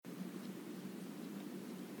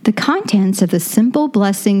The contents of the Simple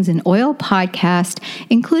Blessings in Oil podcast,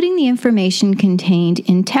 including the information contained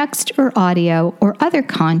in text or audio or other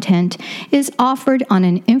content, is offered on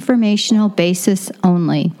an informational basis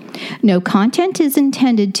only. No content is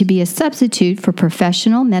intended to be a substitute for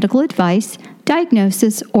professional medical advice,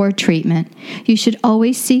 diagnosis, or treatment. You should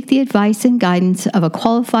always seek the advice and guidance of a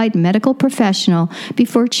qualified medical professional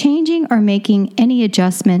before changing or making any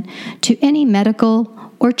adjustment to any medical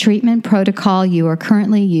or treatment protocol you are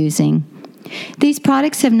currently using. These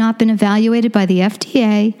products have not been evaluated by the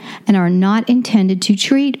FDA and are not intended to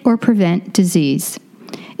treat or prevent disease.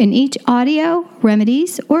 In each audio,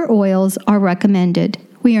 remedies or oils are recommended.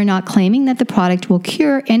 We are not claiming that the product will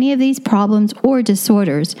cure any of these problems or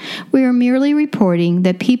disorders. We are merely reporting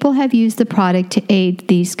that people have used the product to aid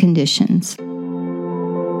these conditions.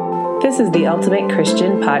 This is the Ultimate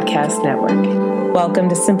Christian Podcast Network. Welcome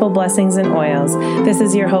to Simple Blessings in Oils. This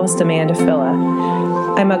is your host, Amanda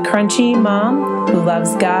Filla. I'm a crunchy mom who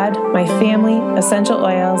loves God, my family, essential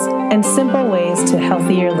oils, and simple ways to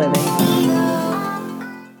healthier living.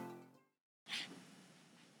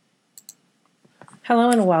 Hello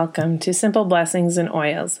and welcome to Simple Blessings in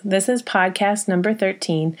Oils. This is podcast number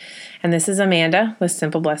 13, and this is Amanda with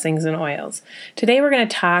Simple Blessings in Oils. Today we're going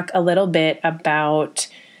to talk a little bit about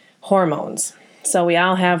hormones. So we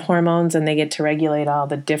all have hormones and they get to regulate all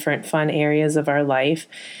the different fun areas of our life.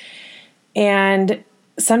 And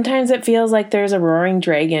sometimes it feels like there's a roaring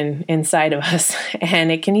dragon inside of us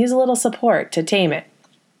and it can use a little support to tame it.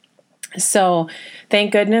 So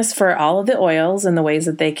thank goodness for all of the oils and the ways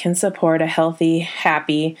that they can support a healthy,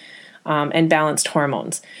 happy, and balanced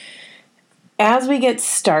hormones. As we get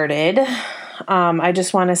started, I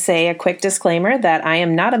just want to say a quick disclaimer that I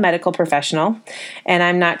am not a medical professional, and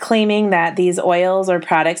I'm not claiming that these oils or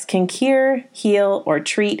products can cure, heal, or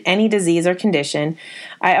treat any disease or condition.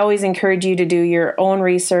 I always encourage you to do your own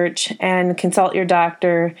research and consult your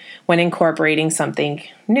doctor when incorporating something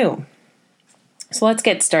new. So let's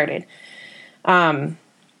get started.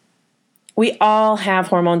 We all have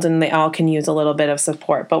hormones and they all can use a little bit of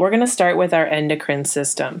support, but we're going to start with our endocrine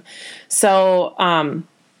system. So,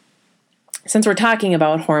 since we're talking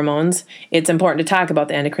about hormones, it's important to talk about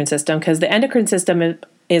the endocrine system because the endocrine system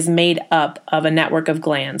is made up of a network of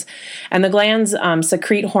glands. And the glands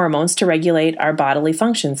secrete hormones to regulate our bodily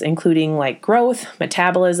functions, including like growth,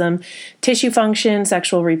 metabolism, tissue function,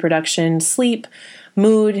 sexual reproduction, sleep,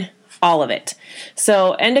 mood, all of it.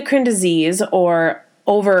 So endocrine disease or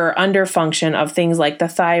over or under function of things like the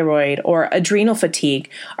thyroid or adrenal fatigue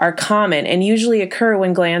are common and usually occur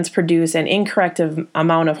when glands produce an incorrect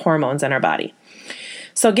amount of hormones in our body.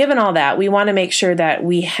 So given all that, we want to make sure that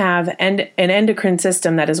we have an endocrine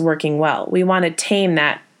system that is working well. We want to tame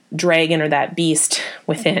that dragon or that beast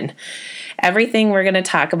within. Everything we're going to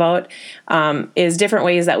talk about is different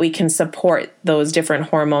ways that we can support those different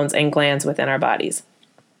hormones and glands within our bodies.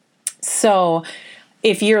 So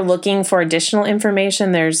if you're looking for additional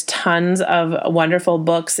information, there's tons of wonderful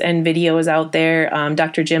books and videos out there.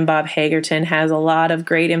 Dr. Jim Bob Hagerton has a lot of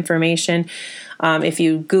great information. If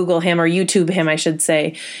you Google him or YouTube him, I should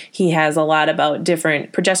say, he has a lot about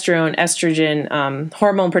different progesterone, estrogen,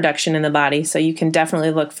 hormone production in the body. So you can definitely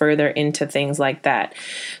look further into things like that.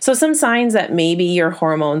 So some signs that maybe your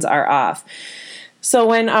hormones are off. So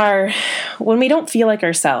when we don't feel like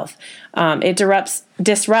ourselves, it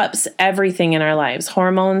disrupts everything in our lives.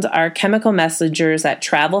 Hormones are chemical messengers that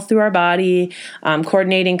travel through our body,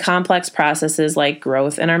 coordinating complex processes like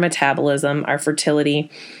growth in our metabolism, our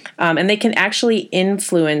fertility, and they can actually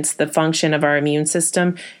influence the function of our immune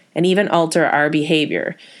system and even alter our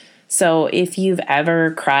behavior. So if you've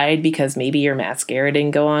ever cried because maybe your mascara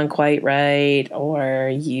didn't go on quite right, or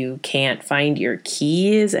you can't find your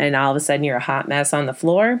keys and all of a sudden you're a hot mess on the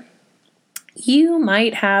floor, you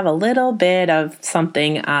might have a little bit of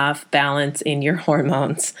something off balance in your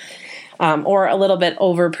hormones, or a little bit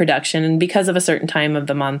overproduction because of a certain time of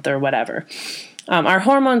the month or whatever. Our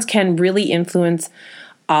hormones can really influence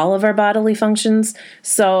all of our bodily functions.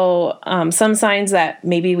 So some signs that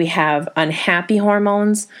maybe we have unhappy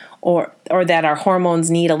hormones or that our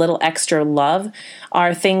hormones need a little extra love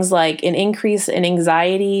are things like an increase in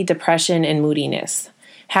anxiety, depression, and moodiness,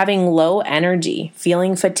 having low energy,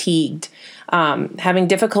 feeling fatigued, having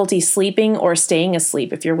difficulty sleeping or staying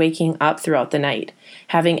asleep if you're waking up throughout the night,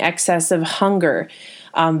 having excessive hunger,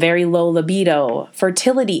 very low libido,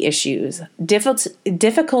 fertility issues,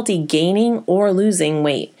 difficulty gaining or losing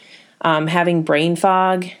weight, having brain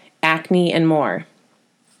fog, acne, and more.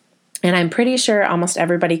 And I'm pretty sure almost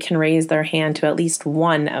everybody can raise their hand to at least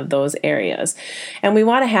one of those areas. And we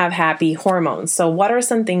want to have happy hormones. So what are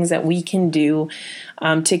some things that we can do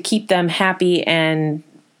to keep them happy and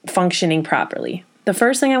functioning properly. The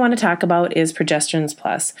first thing I want to talk about is Progesteron's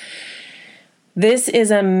Plus. This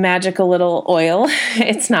is a magical little oil.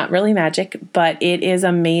 It's not really magic, but it is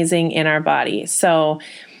amazing in our body. So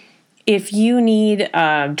if you need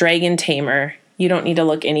a dragon tamer, you don't need to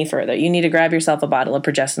look any further. You need to grab yourself a bottle of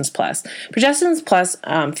Progesteron's Plus. Progesteron's Plus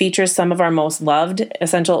features some of our most loved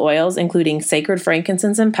essential oils, including sacred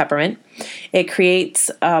frankincense and peppermint. It creates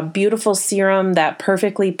a beautiful serum that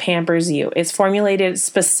perfectly pampers you. It's formulated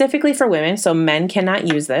specifically for women, so men cannot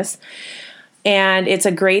use this. And it's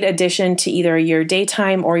a great addition to either your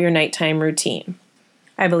daytime or your nighttime routine.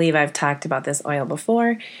 I believe I've talked about this oil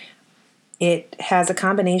before. It has a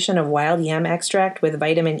combination of wild yam extract with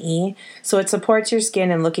vitamin E, so it supports your skin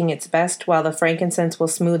in looking its best, while the frankincense will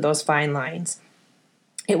smooth those fine lines.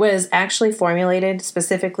 It was actually formulated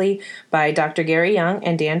specifically by Dr. Gary Young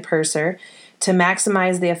and Dan Purser to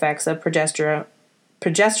maximize the effects of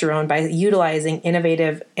progesterone by utilizing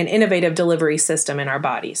an innovative delivery system in our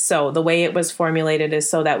bodies. So the way it was formulated is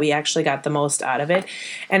so that we actually got the most out of it,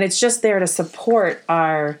 and it's just there to support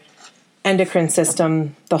our endocrine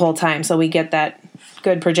system the whole time. So we get that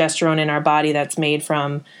good progesterone in our body that's made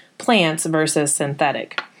from plants versus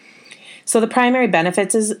synthetic. So the primary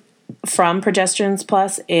benefits from Progesteron's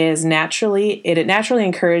Plus is it naturally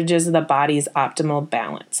encourages the body's optimal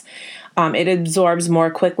balance. It absorbs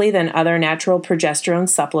more quickly than other natural progesterone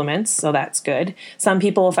supplements, so that's good. Some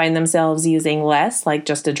people will find themselves using less, like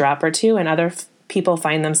just a drop or two, and other people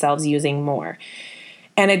find themselves using more.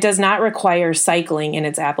 And it does not require cycling in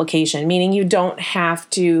its application, meaning you don't have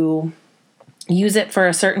to use it for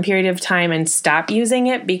a certain period of time and stop using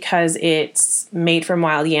it because it's made from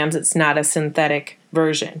wild yams. It's not a synthetic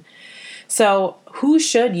version. So who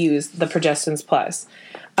should use the Progesteron's Plus?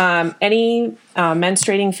 Any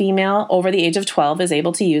menstruating female over the age of 12 is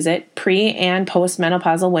able to use it. Pre- and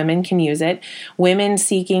postmenopausal women can use it. Women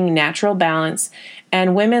seeking natural balance,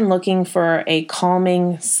 and women looking for a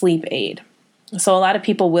calming sleep aid. So a lot of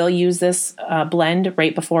people will use this blend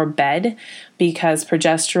right before bed because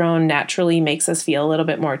progesterone naturally makes us feel a little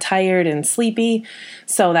bit more tired and sleepy.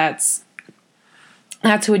 So that's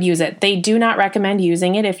who would use it. They do not recommend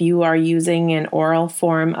using it if you are using an oral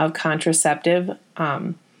form of contraceptive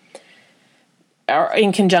or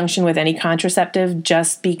in conjunction with any contraceptive,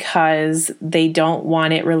 just because they don't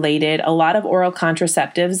want it related. A lot of oral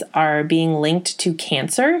contraceptives are being linked to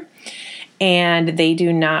cancer, and they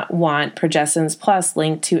do not want Progesteron's Plus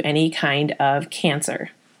linked to any kind of cancer.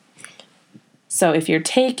 So if you're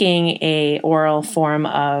taking a oral form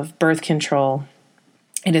of birth control,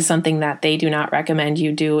 it is something that they do not recommend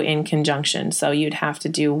you do in conjunction. So you'd have to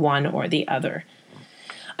do one or the other.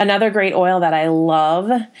 Another great oil that I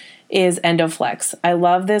love is Endoflex. I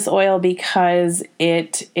love this oil because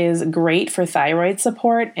it is great for thyroid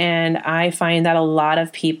support, and I find that a lot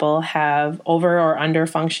of people have over or under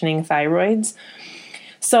functioning thyroids.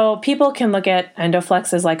 So people can look at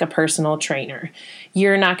Endoflex as like a personal trainer.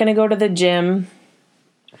 You're not going to go to the gym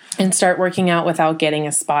and start working out without getting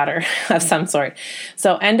a spotter of some sort.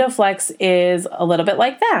 So Endoflex is a little bit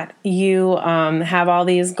like that. You have all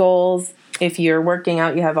these goals. If you're working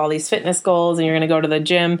out, you have all these fitness goals and you're going to go to the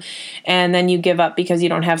gym, and then you give up because you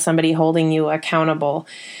don't have somebody holding you accountable.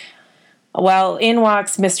 Well, in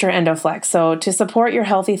walks Mr. Endoflex. So to support your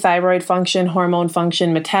healthy thyroid function, hormone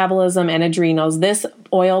function, metabolism, and adrenals, this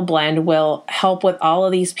oil blend will help with all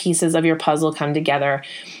of these pieces of your puzzle come together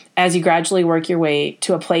as you gradually work your way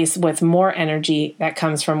to a place with more energy that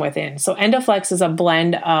comes from within. So Endoflex is a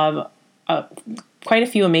blend of quite a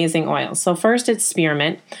few amazing oils. So first, it's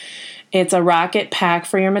spearmint. It's a rocket pack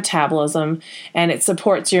for your metabolism, and it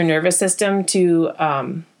supports your nervous system to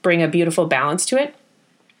bring a beautiful balance to it.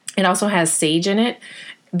 It also has sage in it.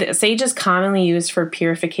 The sage is commonly used for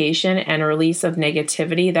purification and release of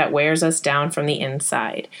negativity that wears us down from the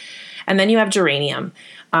inside. And then you have geranium.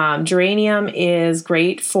 Geranium is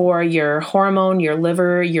great for your hormone, your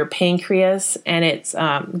liver, your pancreas, and it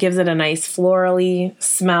gives it a nice florally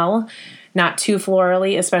smell. Not too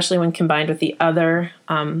florally, especially when combined with the other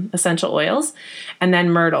essential oils. And then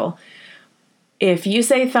myrtle. If you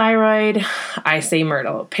say thyroid, I say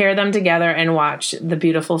myrtle. Pair them together and watch the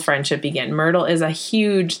beautiful friendship begin. Myrtle is a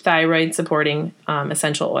huge thyroid supporting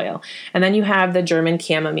essential oil. And then you have the German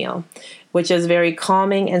chamomile, which is very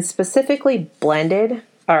calming and specifically blended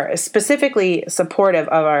or specifically supportive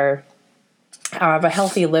of a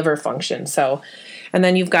healthy liver function. And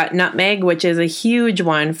then you've got nutmeg, which is a huge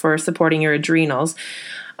one for supporting your adrenals.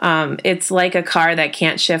 It's like a car that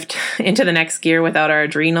can't shift into the next gear without our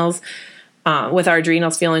adrenals. With our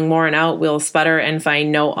adrenals feeling worn out, we'll sputter and find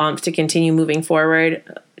no oomph to continue moving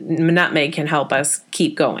forward. nutmeg can help us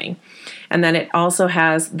keep going. And then it also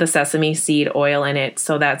has the sesame seed oil in it.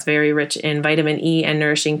 So that's very rich in vitamin E and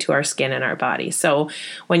nourishing to our skin and our body. So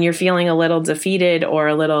when you're feeling a little defeated or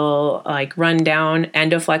a little like run down,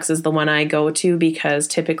 Endoflex is the one I go to, because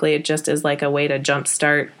typically it just is like a way to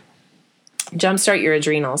jumpstart your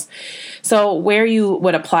adrenals. So where you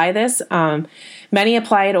would apply this, many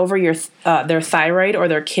apply it over their thyroid or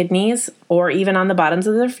their kidneys, or even on the bottoms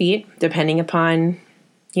of their feet, depending upon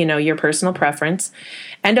your personal preference.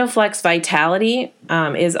 Endoflex Vitality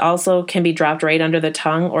can be dropped right under the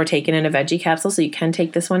tongue or taken in a veggie capsule, so you can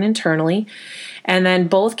take this one internally. And then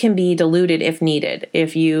both can be diluted if needed.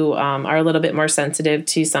 If you are a little bit more sensitive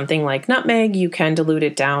to something like nutmeg, you can dilute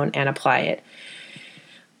it down and apply it.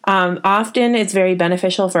 Often it's very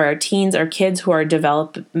beneficial for our teens or kids who are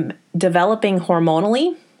developing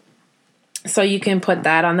hormonally. So you can put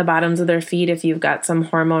that on the bottoms of their feet if you've got some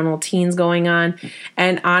hormonal teens going on.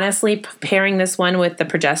 And honestly, pairing this one with the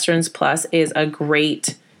Progesterones Plus is a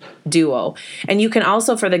great duo. And you can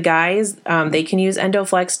also, for the guys, they can use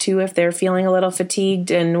Endoflex too if they're feeling a little fatigued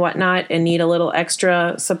and whatnot and need a little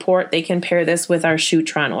extra support. They can pair this with our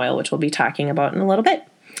Shutron oil, which we'll be talking about in a little bit.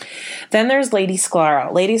 Then there's Lady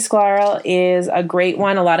Sclaral. Lady Sclaral is a great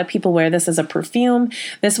one. A lot of people wear this as a perfume.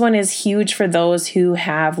 This one is huge for those who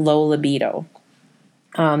have low libido.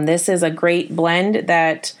 This is a great blend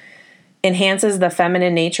that enhances the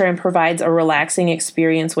feminine nature and provides a relaxing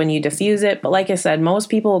experience when you diffuse it. But like I said, most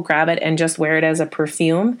people will grab it and just wear it as a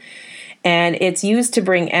perfume. And it's used to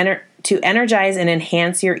bring to energize and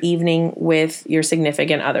enhance your evening with your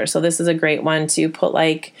significant other. So this is a great one to put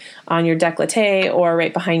like on your décolleté or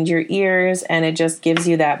right behind your ears, and it just gives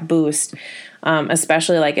you that boost,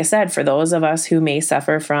 especially, like I said, for those of us who may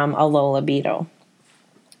suffer from a low libido.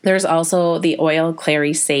 There's also the oil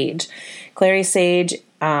Clary Sage. Clary Sage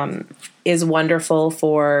is wonderful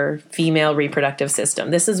for female reproductive system.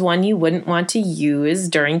 This is one you wouldn't want to use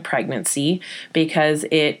during pregnancy because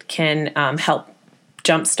it can help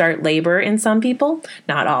jumpstart labor in some people,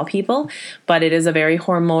 not all people, but it is a very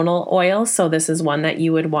hormonal oil. So this is one that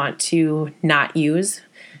you would want to not use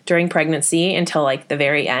during pregnancy until like the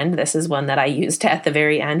very end. This is one that I used at the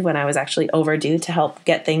very end when I was actually overdue to help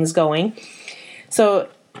get things going. So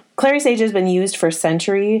Clary Sage has been used for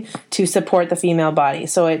centuries to support the female body.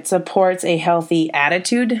 So it supports a healthy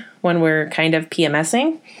attitude when we're kind of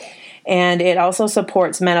PMSing. And it also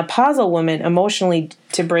supports menopausal women emotionally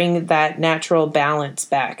to bring that natural balance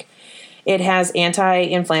back. It has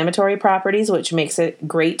anti-inflammatory properties, which makes it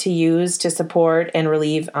great to use to support and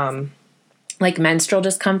relieve like menstrual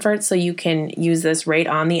discomfort. So you can use this right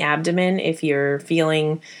on the abdomen if you're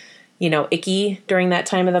feeling icky during that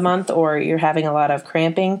time of the month, or you're having a lot of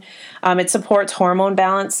cramping. It supports hormone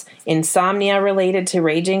balance, insomnia related to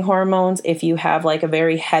raging hormones. If you have like a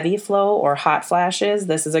very heavy flow or hot flashes,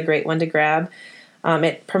 this is a great one to grab.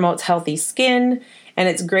 It promotes healthy skin, and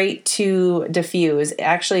it's great to diffuse.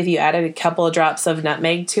 Actually, if you added a couple of drops of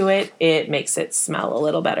nutmeg to it, it makes it smell a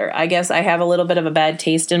little better. I guess I have a little bit of a bad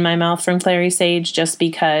taste in my mouth from Clary Sage just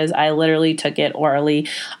because I literally took it orally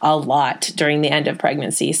a lot during the end of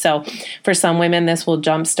pregnancy. So for some women, this will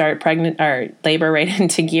jumpstart labor right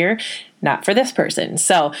into gear. Not for this person.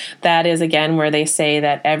 So that is, again, where they say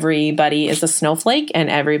that everybody is a snowflake and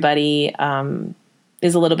everybody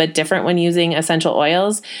is a little bit different when using essential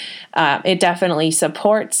oils. It definitely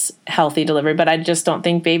supports healthy delivery, but I just don't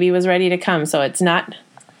think baby was ready to come. So it's not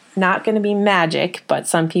going to be magic, but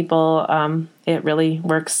some people, it really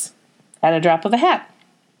works at a drop of a hat.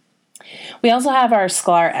 We also have our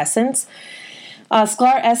Sklar Essence.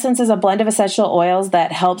 Sklar Essence is a blend of essential oils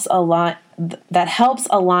that helps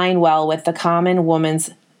align well with the common woman's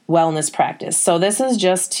wellness practice. So this is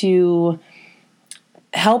just to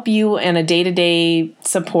help you in a day-to-day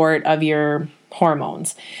support of your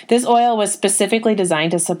hormones. This oil was specifically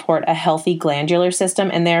designed to support a healthy glandular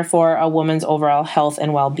system and therefore a woman's overall health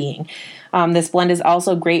and well-being. This blend is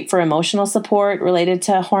also great for emotional support related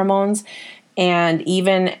to hormones and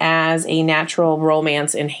even as a natural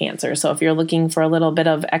romance enhancer. So if you're looking for a little bit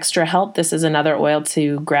of extra help, this is another oil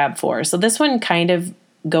to grab for. So this one kind of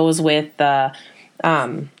goes with the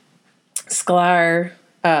Lady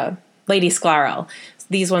Sclaral.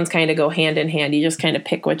 These ones kind of go hand in hand. You just kind of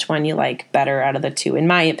pick which one you like better out of the two, in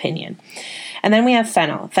my opinion. And then we have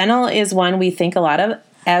fennel. Fennel is one we think a lot of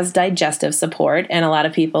as digestive support, and a lot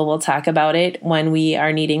of people will talk about it when we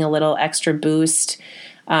are needing a little extra boost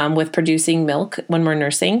with producing milk when we're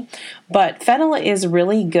nursing. But fennel is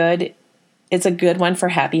really good. It's a good one for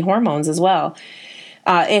happy hormones as well.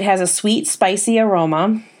 It has a sweet, spicy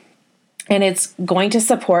aroma. And it's going to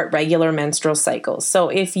support regular menstrual cycles. So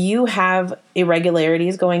if you have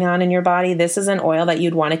irregularities going on in your body, this is an oil that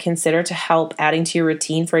you'd want to consider to help adding to your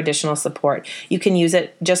routine for additional support. You can use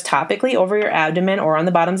it just topically over your abdomen or on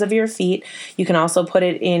the bottoms of your feet. You can also put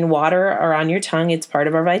it in water or on your tongue. It's part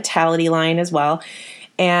of our Vitality line as well.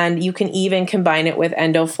 And you can even combine it with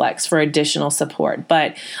EndoFlex for additional support.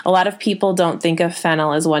 But a lot of people don't think of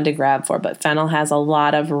fennel as one to grab for, but fennel has a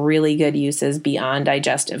lot of really good uses beyond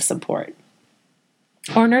digestive support,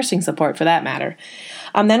 or nursing support for that matter.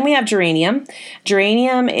 Then we have geranium.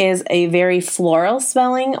 Geranium is a very floral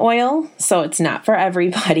smelling oil, so it's not for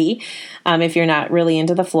everybody. If you're not really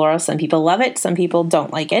into the floral, some people love it, some people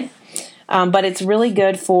don't like it. But it's really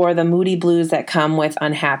good for the moody blues that come with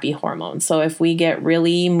unhappy hormones. So if we get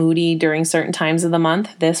really moody during certain times of the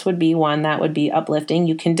month, this would be one that would be uplifting.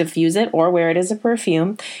 You can diffuse it or wear it as a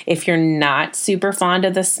perfume. If you're not super fond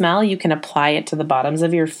of the smell, you can apply it to the bottoms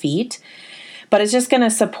of your feet. But it's just going to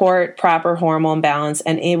support proper hormone balance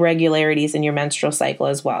and irregularities in your menstrual cycle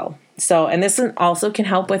as well. So, and this also can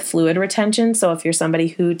help with fluid retention. So if you're somebody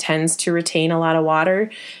who tends to retain a lot of water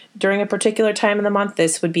during a particular time of the month,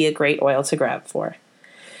 this would be a great oil to grab for.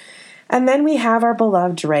 And then we have our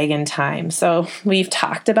beloved dragon thyme. So we've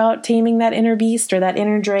talked about taming that inner beast or that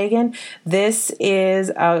inner dragon. This is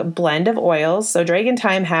a blend of oils. So dragon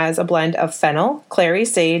thyme has a blend of fennel, clary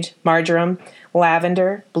sage, marjoram,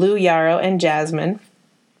 lavender, blue yarrow, and jasmine.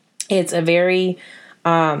 It's a very,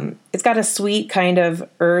 it's got a sweet kind of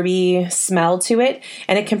herby smell to it,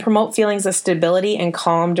 and it can promote feelings of stability and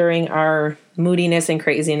calm during our moodiness and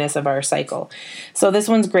craziness of our cycle. So this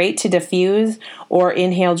one's great to diffuse or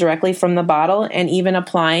inhale directly from the bottle, and even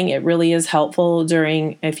applying it really is helpful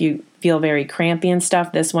during, if you feel very crampy and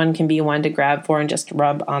stuff, this one can be one to grab for and just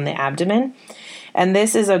rub on the abdomen. And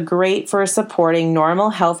this is a great for supporting normal,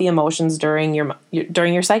 healthy emotions during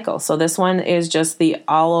your cycle. So this one is just the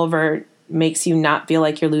all over, makes you not feel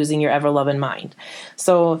like you're losing your ever-loving mind.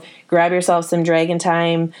 So grab yourself some dragon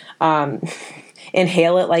thyme,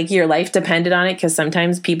 inhale it like your life depended on it, because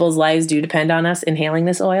sometimes people's lives do depend on us inhaling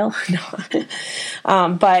this oil.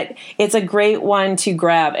 But it's a great one to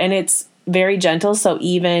grab, and it's very gentle. So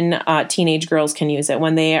even teenage girls can use it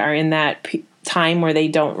when they are in that time where they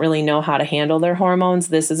don't really know how to handle their hormones.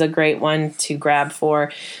 This is a great one to grab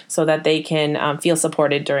for so that they can feel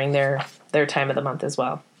supported during their time of the month as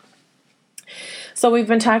well. So we've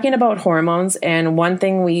been talking about hormones, and one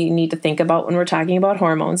thing we need to think about when we're talking about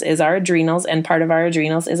hormones is our adrenals, and part of our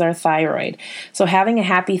adrenals is our thyroid. So having a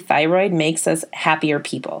happy thyroid makes us happier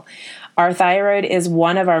people. Our thyroid is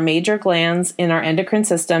one of our major glands in our endocrine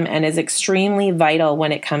system and is extremely vital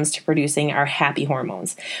when it comes to producing our happy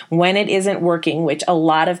hormones. When it isn't working, which a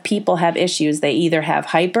lot of people have issues, they either have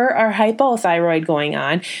hyper or hypothyroid going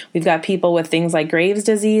on. We've got people with things like Graves'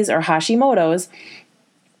 disease or Hashimoto's.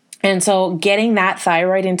 And so getting that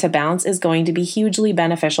thyroid into balance is going to be hugely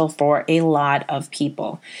beneficial for a lot of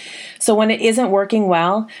people. So when it isn't working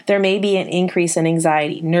well, there may be an increase in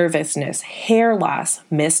anxiety, nervousness, hair loss,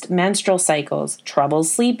 missed menstrual cycles, trouble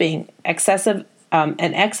sleeping, excess of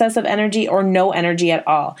energy or no energy at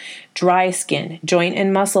all, dry skin, joint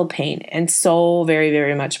and muscle pain, and so very,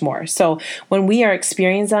 very much more. So when we are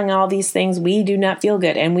experiencing all these things, we do not feel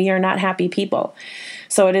good and we are not happy people.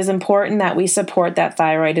 So it is important that we support that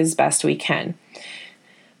thyroid as best we can.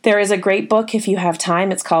 There is a great book if you have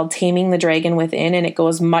time. It's called Taming the Dragon Within, and it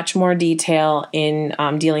goes much more detail in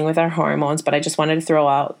dealing with our hormones, but I just wanted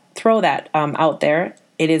to throw that out there.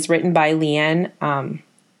 It is written by Leanne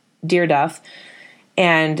Dearduff.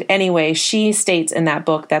 And anyway, she states in that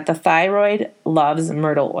book that the thyroid loves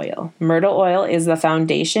myrtle oil. Myrtle oil is the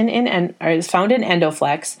foundation is found in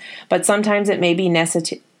EndoFlex, but sometimes it may be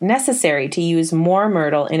necessary to use more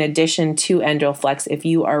myrtle in addition to EndoFlex if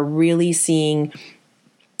you are really seeing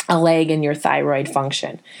a lag in your thyroid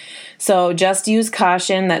function. So just use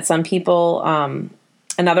caution that some people,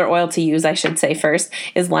 another oil to use, I should say first,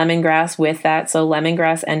 is lemongrass with that. So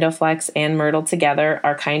lemongrass, EndoFlex, and myrtle together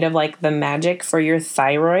are kind of like the magic for your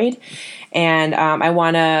thyroid. And I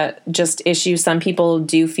want to just issue, some people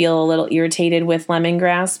do feel a little irritated with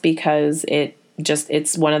lemongrass because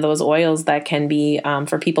it's one of those oils that can be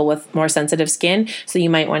for people with more sensitive skin. So you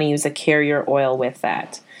might want to use a carrier oil with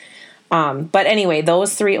that. But anyway,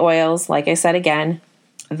 those three oils, like I said again,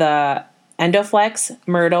 the EndoFlex,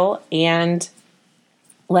 myrtle, and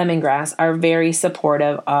lemongrass are very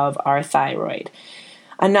supportive of our thyroid.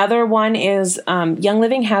 Another one is Young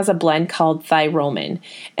Living has a blend called Thyromin,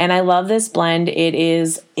 and I love this blend. It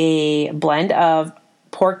is a blend of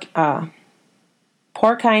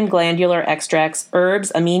porcine glandular extracts,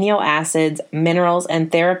 herbs, amino acids, minerals,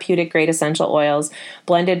 and therapeutic grade essential oils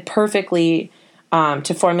blended perfectly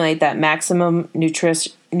to formulate that maximum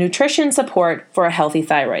nutrition support for a healthy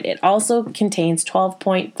thyroid. It also contains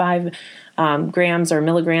 12.5 grams or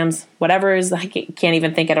milligrams, whatever is, I can't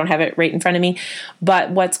even think, I don't have it right in front of me, but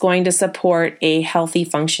what's going to support a healthy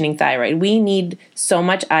functioning thyroid. We need so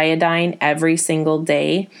much iodine every single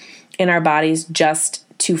day in our bodies just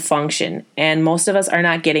to function. And most of us are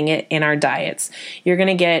not getting it in our diets. You're going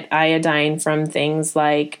to get iodine from things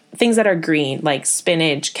that are green, like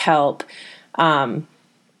spinach, kelp,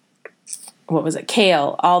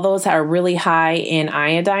 kale. All those are really high in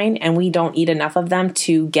iodine, and we don't eat enough of them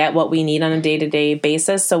to get what we need on a day-to-day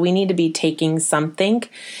basis. So we need to be taking something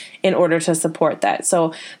in order to support that.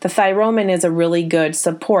 So the Thyromin is a really good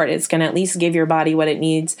support. It's going to at least give your body what it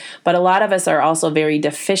needs. But a lot of us are also very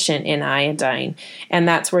deficient in iodine. And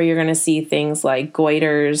that's where you're going to see things like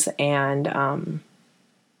goiters and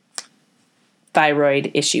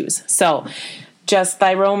thyroid issues. So just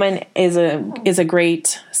Thyromin is a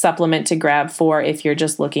great supplement to grab for if you're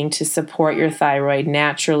just looking to support your thyroid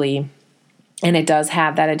naturally. And it does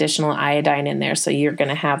have that additional iodine in there, so you're going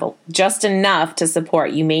to have just enough to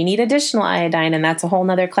support. You may need additional iodine, and that's a whole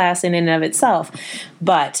nother class in and of itself.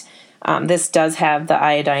 But this does have the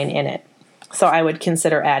iodine in it, so I would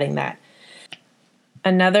consider adding that.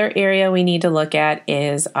 Another area we need to look at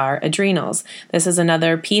is our adrenals. This is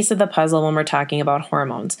another piece of the puzzle when we're talking about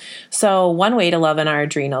hormones. So one way to love in our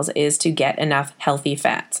adrenals is to get enough healthy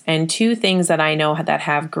fats. And two things that I know that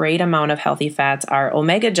have great amount of healthy fats are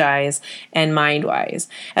Omega-Gi's and MindWise.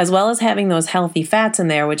 As well as having those healthy fats in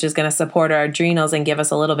there, which is going to support our adrenals and give us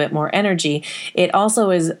a little bit more energy, it also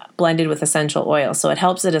is blended with essential oils. So it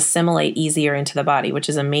helps it assimilate easier into the body, which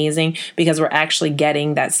is amazing because we're actually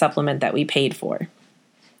getting that supplement that we paid for.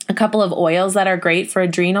 A couple of oils that are great for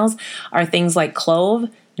adrenals are things like clove,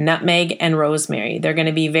 nutmeg, and rosemary. They're going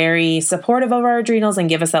to be very supportive of our adrenals and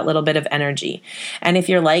give us that little bit of energy. And if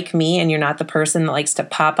you're like me and you're not the person that likes to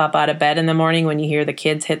pop up out of bed in the morning when you hear the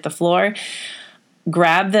kids hit the floor,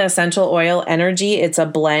 grab the essential oil energy. It's a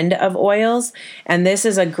blend of oils, and this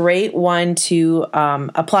is a great one to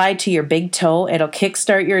apply to your big toe. It'll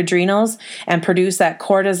kickstart your adrenals and produce that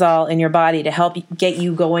cortisol in your body to help get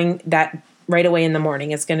you going that right away in the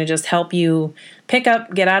morning. It's going to just help you pick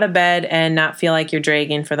up, get out of bed, and not feel like you're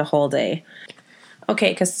dragging for the whole day.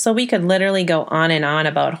 Okay, so we could literally go on and on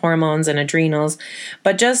about hormones and adrenals,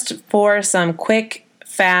 but just for some quick,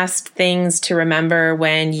 fast things to remember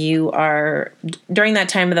when you are during that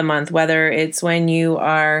time of the month, whether it's when you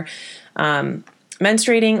are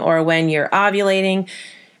menstruating or when you're ovulating.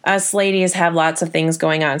 Us ladies have lots of things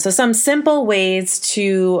going on. So some simple ways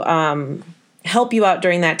to help you out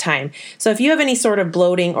during that time. So if you have any sort of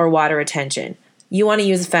bloating or water retention, you want to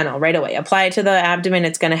use fennel right away. Apply it to the abdomen.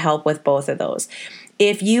 It's going to help with both of those.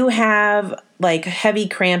 If you have like heavy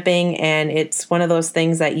cramping and it's one of those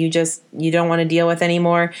things that you don't want to deal with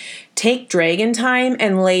anymore, take Dragon Time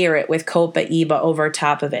and layer it with Copa-Eva over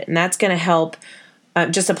top of it. And that's going to help.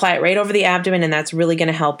 Just apply it right over the abdomen, and that's really going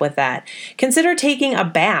to help with that. Consider taking a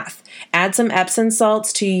bath. Add some Epsom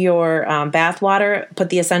salts to your bath water. Put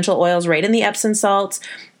the essential oils right in the Epsom salts.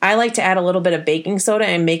 I like to add a little bit of baking soda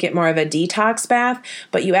and make it more of a detox bath,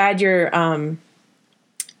 but you add your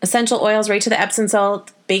essential oils right to the Epsom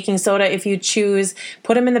salt, baking soda if you choose,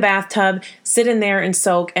 put them in the bathtub, sit in there and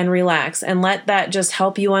soak and relax and let that just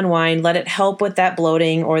help you unwind. Let it help with that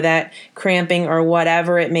bloating or that cramping or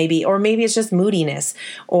whatever it may be. Or maybe it's just moodiness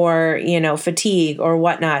or, fatigue or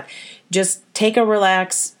whatnot. Just take a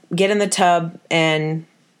relax, get in the tub and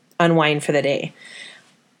unwind for the day.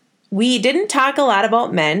 We didn't talk a lot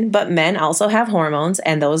about men, but men also have hormones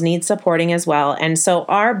and those need supporting as well. And so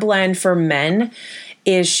our blend for men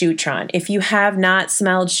is Shutron. If you have not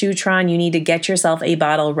smelled Shutron, you need to get yourself a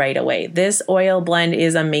bottle right away. This oil blend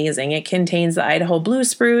is amazing. It contains the Idaho blue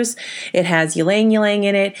spruce. It has ylang ylang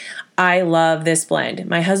in it. I love this blend.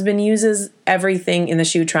 My husband uses everything in the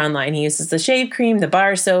Shutron line. He uses the shave cream, the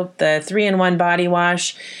bar soap, the 3-in-1 body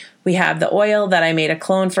wash. We have the oil that I made a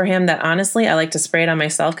clone for him that honestly I like to spray it on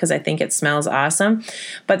myself because I think it smells awesome.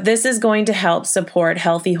 But this is going to help support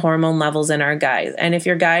healthy hormone levels in our guys. And if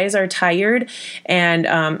your guys are tired and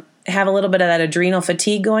have a little bit of that adrenal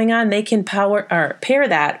fatigue going on, they can pair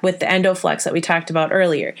that with the Endoflex that we talked about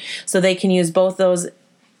earlier. So they can use both those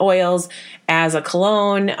oils as a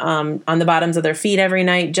cologne on the bottoms of their feet every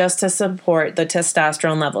night just to support the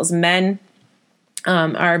testosterone levels. Men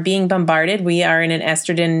are being bombarded. We are in an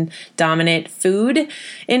estrogen dominant food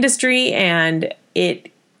industry, and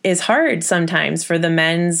it is hard sometimes for the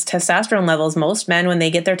men's testosterone levels. Most men, when they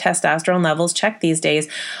get their testosterone levels checked these days,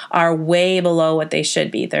 are way below what they should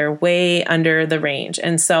be. They're way under the range.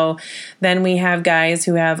 And so then we have guys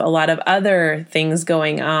who have a lot of other things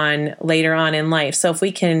going on later on in life. So if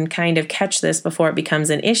we can kind of catch this before it becomes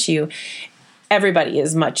an issue, everybody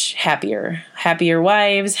is much happier. Happier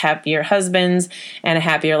wives, happier husbands, and a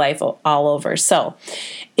happier life all over. So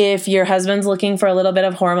if your husband's looking for a little bit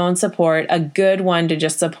of hormone support, a good one to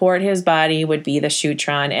just support his body would be the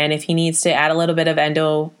Shutron. And if he needs to add a little bit of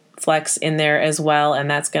EndoFlex in there as well, and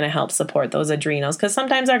that's going to help support those adrenals, because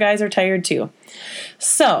sometimes our guys are tired too.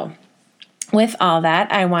 So with all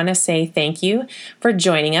that, I want to say thank you for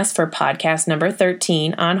joining us for podcast number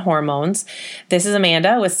 13 on hormones. This is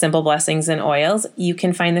Amanda with Simple Blessings and Oils. You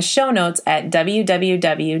can find the show notes at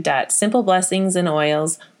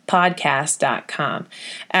www.simpleblessingsandoilspodcast.com.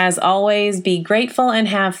 As always, be grateful and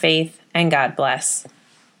have faith, and God bless.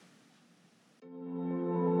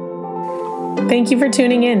 Thank you for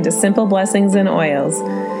tuning in to Simple Blessings and Oils.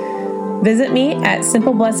 Visit me at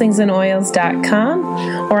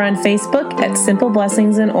simpleblessingsandoils.com or on Facebook at Simple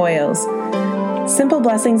Blessings and Oils. Simple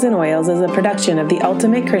Blessings and Oils is a production of the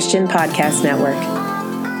Ultimate Christian Podcast Network.